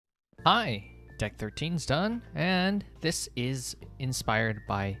Hi, Deck 13's done, and this is inspired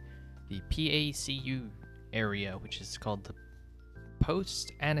by the PACU area, which is called the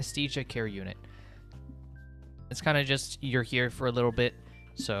Post Anesthesia Care Unit. It's kind of just you're here for a little bit,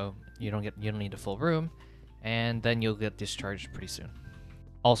 so you don't need a full room, and then you'll get discharged pretty soon.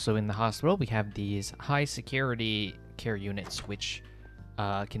 Also in the hospital, we have these high security care units, which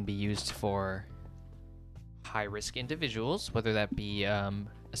can be used for high-risk individuals, whether that be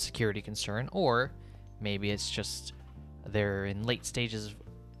a security concern, or maybe it's just they're in late stages of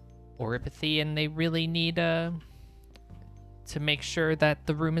oropathy and they really need to make sure that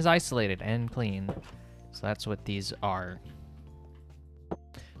the room is isolated and clean. So that's what these are.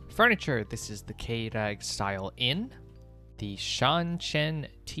 Furniture, this is the K-Rag style inn, the Shan-Chen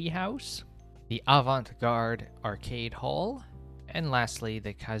Tea House, the Avant-Garde Arcade Hall, and lastly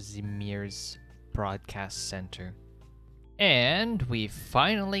the Casimir's Broadcast Center. And we've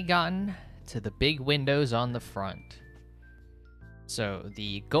finally gotten to the big windows on the front. So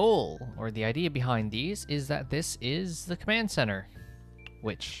the goal, or the idea behind these, is that this is the command center,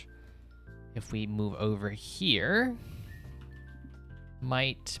 which, if we move over here,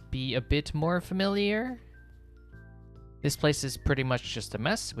 might be a bit more familiar. This place is pretty much just a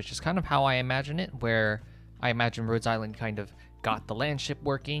mess, which is kind of how I imagine it, where I imagine Rhodes Island kind of got the Landship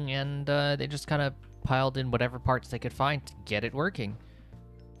working, and they just kind of piled in whatever parts they could find to get it working.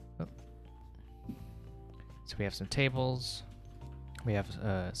 Oh. So we have some tables, we have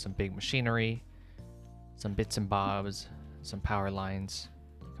some big machinery, some bits and bobs, some power lines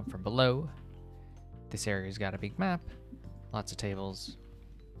come from below. This area's got a big map, lots of tables,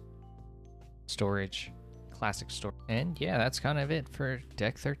 storage, classic store, and yeah, that's kind of it for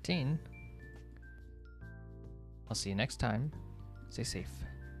Deck 13. I'll see you next time. Stay safe.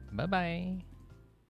 Bye-bye.